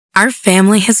Our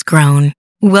family has grown.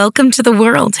 Welcome to the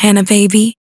world, Hannah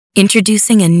baby.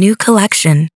 Introducing a new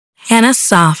collection, Hannah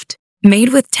Soft, made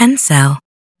with Tencel.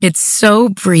 It's so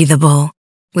breathable,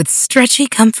 with stretchy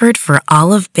comfort for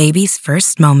all of baby's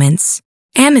first moments.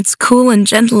 And it's cool and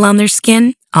gentle on their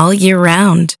skin all year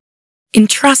round.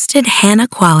 Entrusted Hannah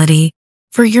quality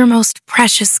for your most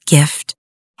precious gift.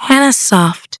 Hannah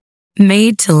Soft,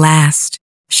 made to last.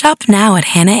 Shop now at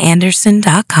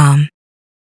hannahanderson.com.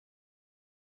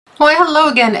 Well, hello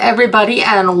again, everybody,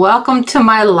 and welcome to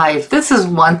my life. This is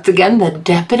once again the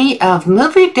Deputy of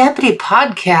Movie Deputy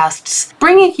Podcasts,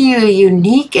 bringing you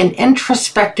unique and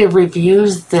introspective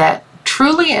reviews that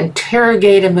truly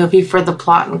interrogate a movie for the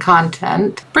plot and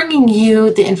content, bringing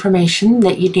you the information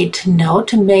that you need to know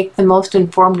to make the most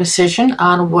informed decision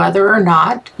on whether or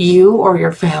not you or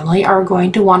your family are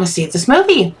going to want to see this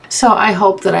movie. So I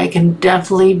hope that I can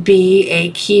definitely be a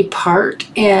key part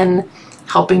in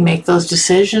helping make those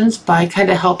decisions by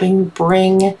kind of helping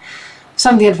bring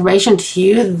some of the information to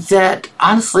you that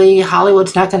honestly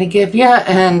Hollywood's not going to give you.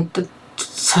 And to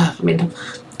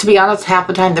be honest, half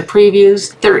the time the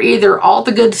previews, they're either all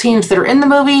the good scenes that are in the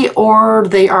movie or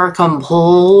they are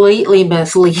completely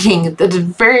misleading. It's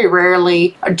very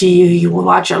rarely do you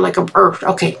watch it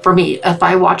okay, for me, if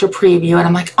I watch a preview and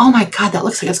I'm like, oh my God, that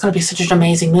looks like it's going to be such an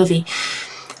amazing movie.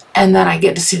 And then I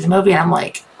get to see the movie and I'm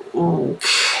like,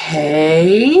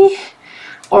 okay.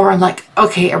 Or I'm like,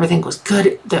 okay, everything was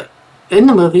good in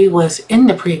the movie was in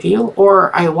the preview.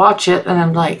 Or I watch it and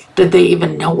I'm like, did they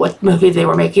even know what movie they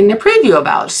were making the preview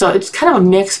about? So it's kind of a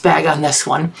mixed bag on this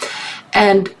one.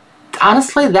 And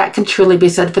honestly, that can truly be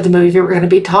said for the movie we're going to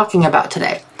be talking about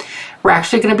today. We're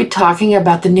actually going to be talking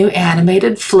about the new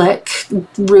animated flick,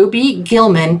 Ruby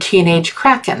Gillman, Teenage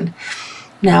Kraken.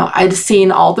 Now, I'd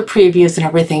seen all the previews and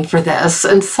everything for this,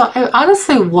 and so I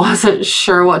honestly wasn't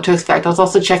sure what to expect. I was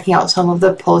also checking out some of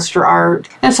the poster art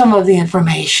and some of the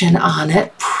information on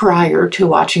it prior to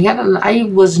watching it, and I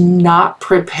was not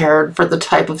prepared for the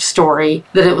type of story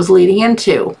that it was leading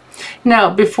into.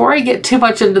 Now, before I get too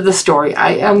much into the story,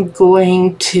 I am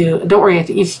going to, don't worry,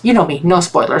 you know me, no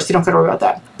spoilers, you don't got to worry about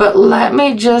that. But let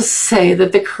me just say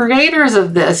that the creators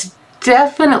of this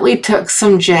definitely took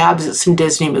some jabs at some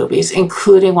Disney movies,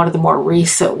 including one of the more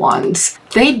recent ones.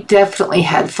 They definitely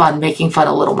had fun making fun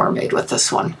of Little Mermaid with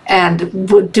this one,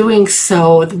 and doing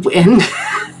so in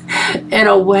in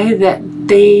a way that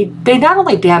they not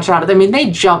only dance around it, I mean, they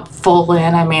jump full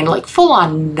in, like full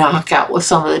on knockout with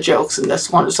some of the jokes in this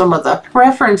one, some of the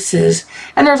references.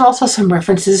 And there's also some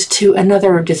references to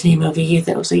another Disney movie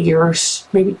that was a year or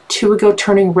maybe two ago,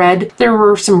 Turning Red. There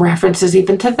were some references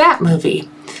even to that movie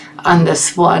on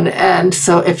this one. And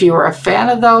so if you were a fan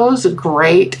of those,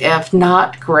 great. If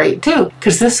not, great too.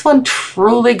 Because this one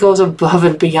truly goes above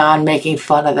and beyond making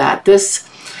fun of that. This,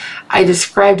 I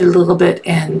described a little bit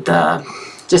in the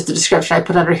description I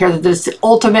put under here, that this is the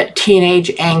ultimate teenage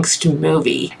angst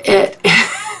movie. It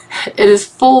is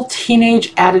full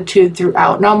teenage attitude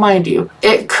throughout. Now, mind you,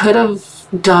 it could have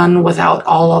done without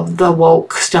all of the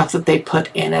woke stuff that they put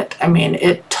in it. I mean,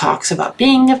 it talks about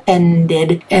being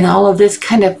offended and all of this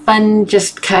kind of fun,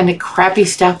 just kind of crappy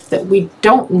stuff that we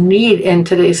don't need in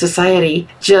today's society.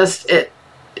 It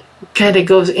kind of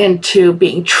goes into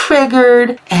being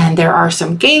triggered, and there are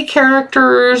some gay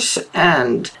characters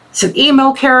and some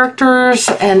emo characters,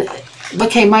 and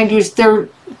okay, mind you, there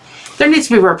needs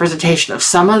to be representation of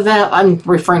some of that. I'm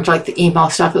referring to like the emo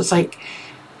stuff. It's like,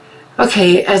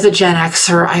 okay, as a Gen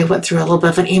Xer, I went through a little bit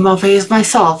of an emo phase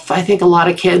myself. I think a lot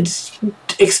of kids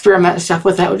experiment and stuff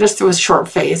with that, just through short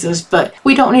phases, but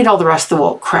we don't need all the rest of the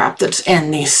woke crap that's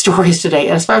in these stories today,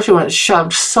 and especially when it's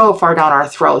shoved so far down our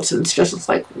throats, and it's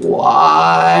like,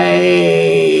 why?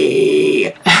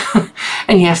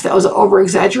 And yes, that was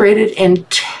over-exaggerated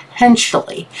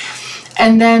intentionally.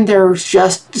 And then there's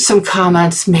just some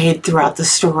comments made throughout the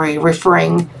story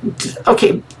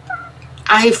okay,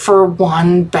 I, for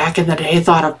one, back in the day,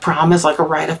 thought of prom as like a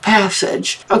rite of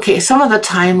passage. Okay, some of the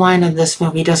timeline in this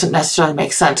movie doesn't necessarily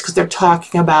make sense because they're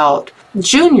talking about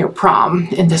junior prom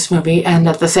in this movie, and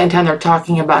at the same time they're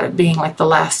talking about it being like the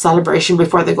last celebration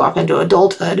before they go off into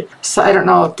adulthood. So I don't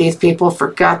know if these people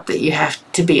forgot that you have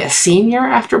to be a senior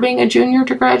after being a junior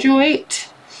to graduate,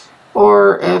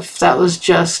 or if that was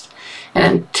just an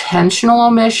intentional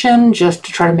omission just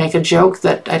to try to make a joke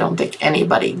that I don't think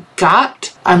anybody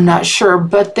got. I'm not sure,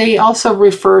 but they also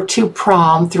refer to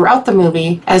prom throughout the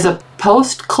movie as a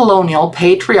post-colonial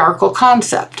patriarchal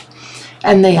concept.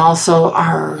 And they also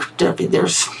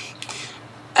there's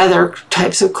other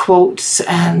types of quotes,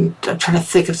 and I'm trying to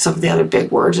think of some of the other big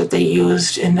words that they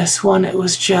used in this one. It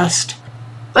was just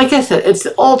like I said, it's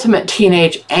the ultimate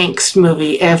teenage angst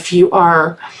movie. If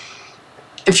you're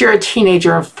a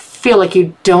teenager and feel like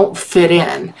you don't fit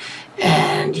in,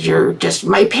 and you're just,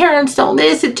 my parents don't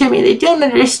listen to me, they don't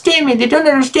understand me, they don't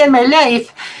understand my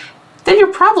life, then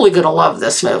you're probably going to love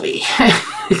this movie.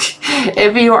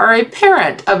 If you are a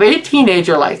parent of a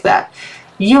teenager like that,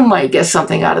 you might get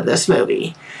something out of this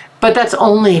movie. But that's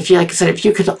only if you, like I said, if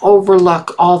you could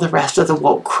overlook all the rest of the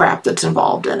woke crap that's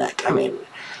involved in it. I mean,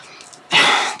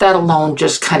 that alone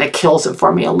just kind of kills it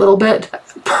for me a little bit.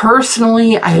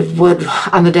 Personally, I would,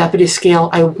 on the deputy scale,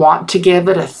 I want to give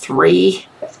it a 3.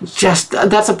 Just,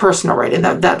 that's a personal rating.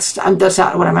 That's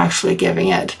not what I'm actually giving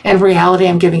it. In reality,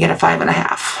 I'm giving it a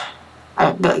 5.5.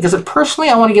 Because personally,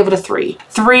 I want to give it a 3.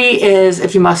 3 is,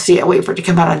 if you must see it, wait for it to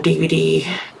come out on DVD,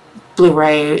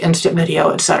 Blu-ray, instant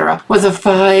video, etc. With a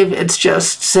 5, it's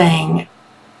just saying,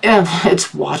 it's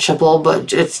watchable,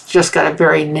 but it's just got a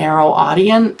very narrow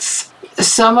audience.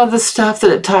 Some of the stuff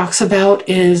that it talks about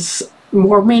is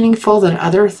more meaningful than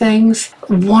other things.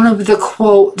 One of the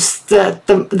quotes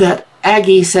that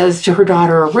Aggie says to her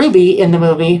daughter Ruby in the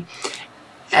movie,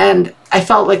 and I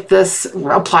felt like this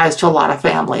applies to a lot of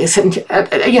families, and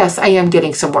yes, I am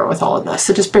getting somewhere with all of this,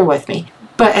 so just bear with me.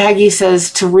 But Aggie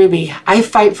says to Ruby, I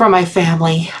fight for my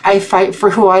family, I fight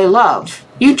for who I love.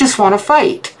 You just want to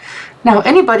fight. Now,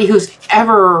 anybody who's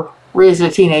ever raised a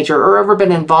teenager or ever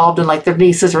been involved in like their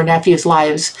nieces or nephews'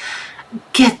 lives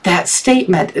get that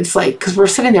statement. It's like, because we're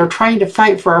sitting there trying to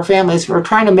fight for our families, we're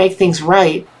trying to make things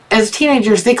right. As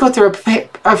teenagers, they go through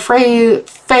a phase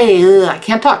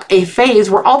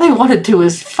where all they want to do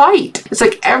is fight. It's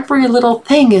like every little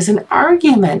thing is an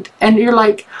argument. And you're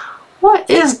like, what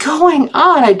is going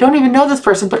on? I don't even know this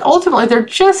person. But ultimately, they're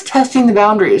just testing the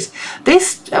boundaries.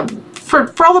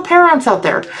 For all the parents out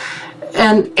there,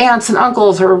 and aunts and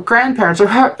uncles or grandparents or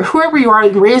whoever you are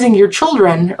raising your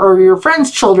children or your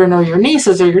friends' children or your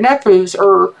nieces or your nephews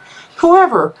or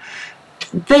whoever,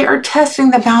 they are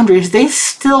testing the boundaries. They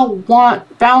still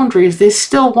want boundaries. They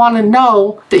still want to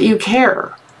know that you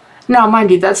care. Now,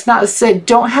 mind you, that's not to say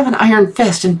don't have an iron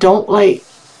fist and don't like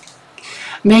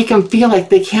make them feel like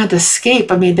they can't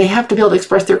escape. I mean, they have to be able to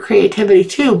express their creativity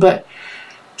too, but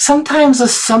sometimes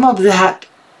with some of that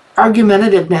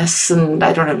argumentativeness, and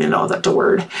I don't even know if that's a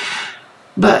word,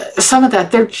 but some of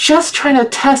that, they're just trying to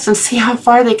test and see how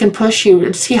far they can push you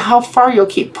and see how far you'll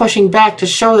keep pushing back to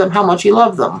show them how much you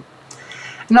love them.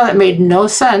 I know that made no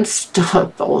sense.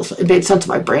 It made sense in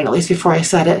my brain, at least before I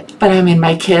said it. But I mean,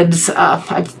 my kids,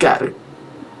 I've got a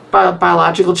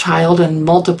biological child and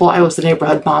multiple. I was the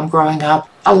neighborhood mom growing up.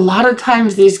 A lot of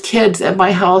times these kids at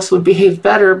my house would behave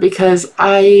better because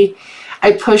I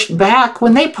pushed back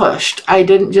when they pushed. I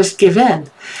didn't just give in.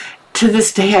 To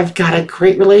this day, I've got a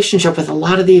great relationship with a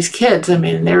lot of these kids. I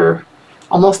mean, they're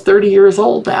almost 30 years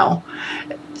old now.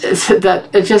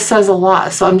 It just says a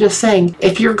lot. So I'm just saying,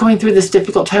 if you're going through this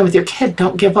difficult time with your kid,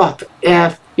 don't give up.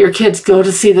 If your kids go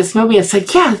to see this movie and say,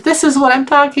 yeah, this is what I'm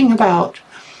talking about.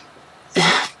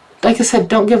 Like I said,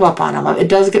 don't give up on them. It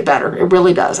does get better. It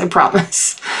really does, I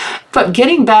promise. But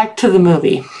getting back to the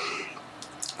movie.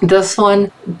 This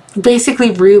one, basically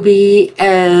Ruby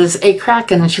is a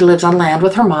Kraken and she lives on land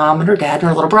with her mom and her dad and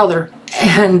her little brother.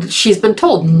 And she's been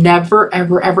told never,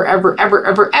 ever, ever, ever, ever,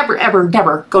 ever, ever, ever,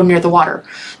 never go near the water.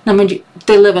 Now, mind you,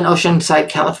 they live in Oceanside,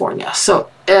 California.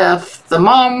 So if the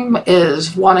mom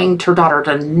is wanting her daughter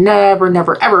to never,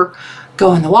 never, ever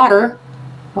go in the water,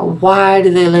 well, why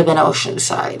do they live in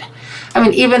Oceanside? I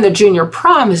mean, even the junior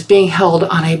prom is being held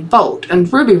on a boat,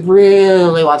 and Ruby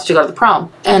really wants to go to the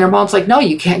prom. And her mom's like, no,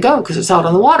 you can't go because it's out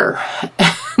on the water.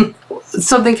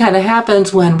 Something kind of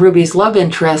happens when Ruby's love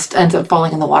interest ends up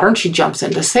falling in the water, and she jumps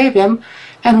in to save him.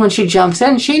 And when she jumps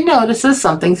in, she notices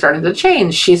something starting to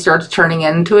change. She starts turning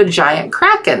into a giant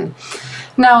Kraken.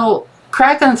 Now,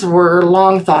 Krakens were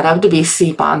long thought of to be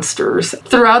sea monsters.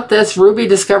 Throughout this, Ruby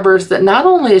discovers that not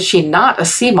only is she not a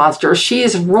sea monster, she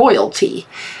is royalty.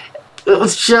 It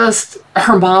was just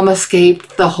her mom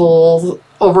escaped the whole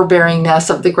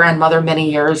overbearingness of the grandmother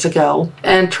many years ago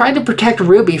and tried to protect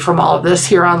Ruby from all of this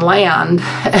here on land.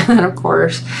 And then, of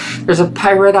course, there's a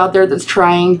pirate out there that's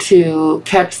trying to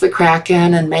catch the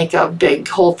Kraken and make a big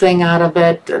whole thing out of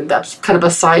it. And that's kind of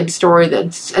a side story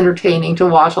that's entertaining to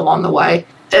watch along the way.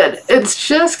 It's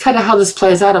just kind of how this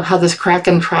plays out of how this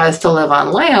Kraken tries to live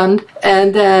on land.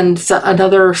 And then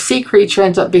another sea creature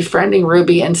ends up befriending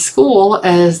Ruby in school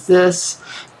as this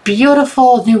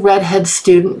beautiful new redhead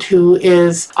student who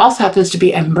also happens to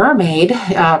be a mermaid.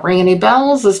 Ring any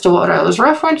bells as to what I was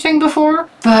referencing before?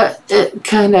 But it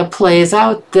kind of plays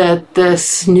out that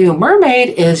this new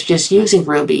mermaid is just using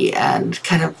Ruby and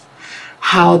kind of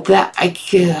how that, I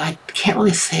can't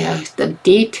really say the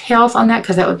details on that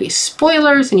because that would be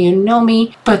spoilers and you know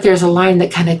me. But there's a line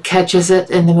that kind of catches it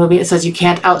in the movie. It says, "You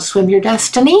can't outswim your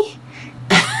destiny."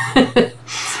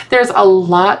 There's a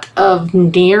lot of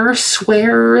near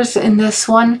swears in this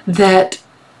one that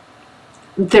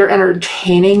they're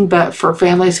entertaining, but for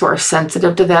families who are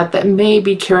sensitive to that may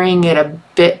be carrying it a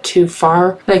bit too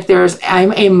far. Like there's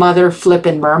 "I'm a mother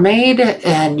flippin' mermaid,"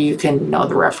 and you can know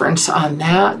the reference on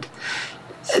that.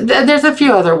 There's a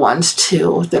few other ones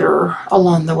too that are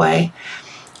along the way.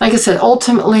 Like I said,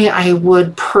 ultimately I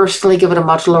would personally give it a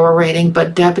much lower rating,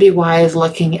 but deputy-wise,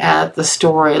 looking at the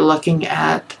story, looking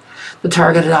at the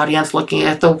targeted audience, looking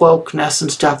at the wokeness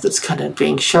and stuff that's kind of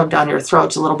being shoved down your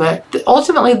throats a little bit.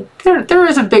 Ultimately, there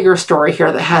is a bigger story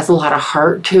here that has a lot of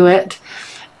heart to it.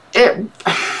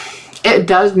 It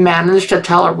does manage to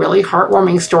tell a really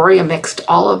heartwarming story amidst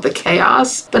all of the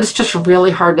chaos, but it's just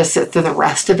really hard to sit through the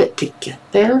rest of it to get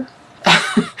there.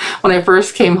 When I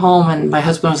first came home and my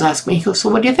husband was asking me, he goes, "So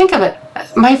what do you think of it?"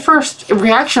 My first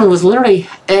reaction was literally,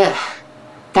 eh.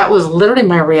 That was literally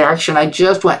my reaction. I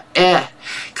just went, eh,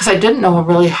 because I didn't know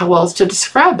really how else to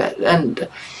describe it. And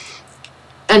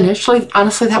initially,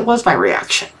 honestly, that was my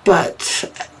reaction. But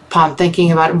upon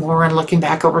thinking about it more and looking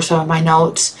back over some of my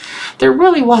notes, there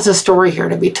really was a story here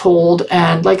to be told.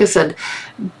 And like I said,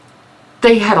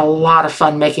 they had a lot of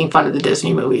fun making fun of the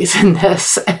Disney movies in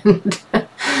this. And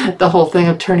the whole thing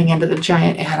of turning into the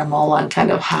giant animal and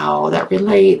kind of how that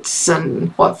relates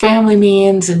and what family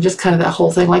means and just kind of that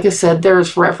whole thing. Like I said,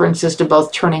 there's references to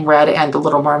both Turning Red and The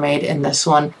Little Mermaid in this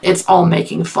one. It's all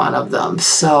making fun of them.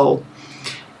 So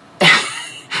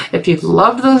if you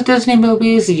loved those Disney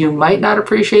movies, you might not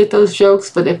appreciate those jokes,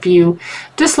 but if you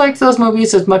dislike those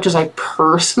movies as much as I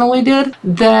personally did,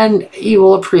 then you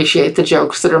will appreciate the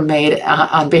jokes that are made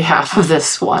on behalf of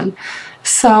this one.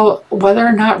 So whether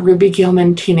or not Ruby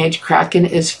Gillman Teenage Kraken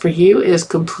is for you is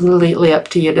completely up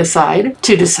to you to decide.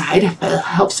 If it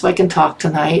helps if I can talk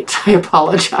tonight, I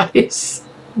apologize.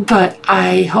 But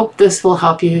I hope this will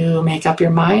help you make up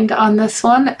your mind on this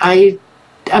one.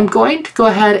 I'm going to go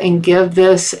ahead and give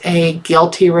this a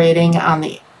guilty rating on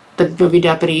the Movie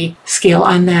Deputy scale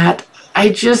on that.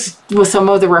 With some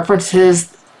of the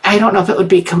references, I don't know if it would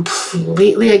be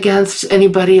completely against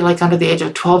anybody like under the age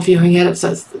of 12 viewing it. It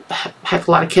says, heck,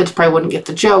 a lot of kids probably wouldn't get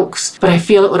the jokes, but I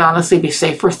feel it would honestly be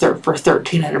safe for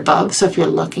 13 and above. So if you're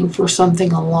looking for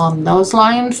something along those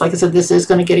lines, like I said, this is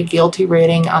going to get a guilty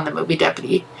rating on the Movie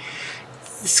Deputy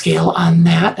scale on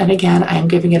that. And again, I'm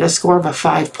giving it a score of a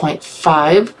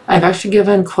 5.5. I've actually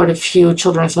given quite a few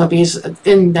children's movies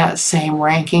in that same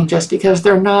ranking just because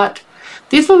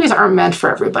these movies aren't meant for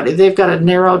everybody. They've got a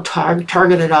narrow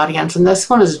targeted audience, and this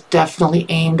one is definitely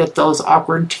aimed at those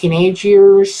awkward teenage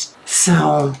years.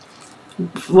 So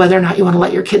whether or not you want to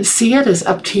let your kids see it is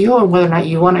up to you, and whether or not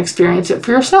you want to experience it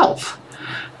for yourself.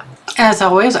 As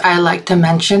always, I like to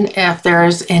mention if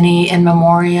there's any in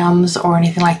memoriams or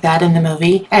anything like that in the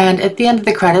movie. And at the end of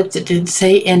the credits, it did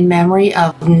say "in memory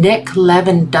of Nick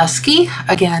Lewandowski."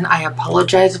 Again, I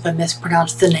apologize if I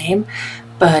mispronounced the name,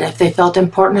 but if they felt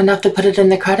important enough to put it in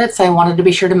the credits, I wanted to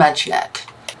be sure to mention it.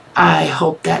 I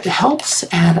hope that helps,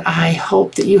 and I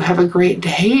hope that you have a great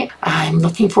day. I'm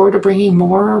looking forward to bringing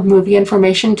more movie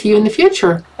information to you in the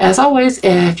future. As always,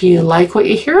 if you like what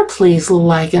you hear, please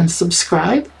like and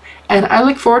subscribe. And I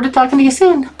look forward to talking to you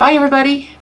soon. Bye, everybody.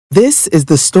 This is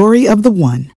the story of the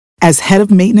one. As head of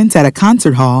maintenance at a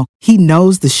concert hall, he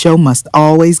knows the show must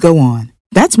always go on.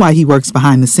 That's why he works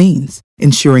behind the scenes,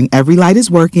 ensuring every light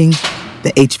is working,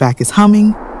 the HVAC is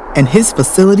humming, and his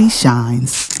facility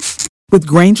shines. With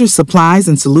Grainger's supplies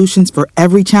and solutions for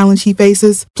every challenge he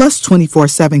faces, plus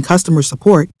 24/7 customer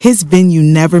support, his venue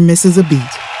never misses a beat.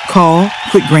 Call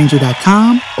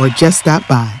quickgrainger.com or just stop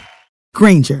by.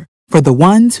 Grainger, for the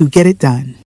ones who get it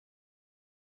done.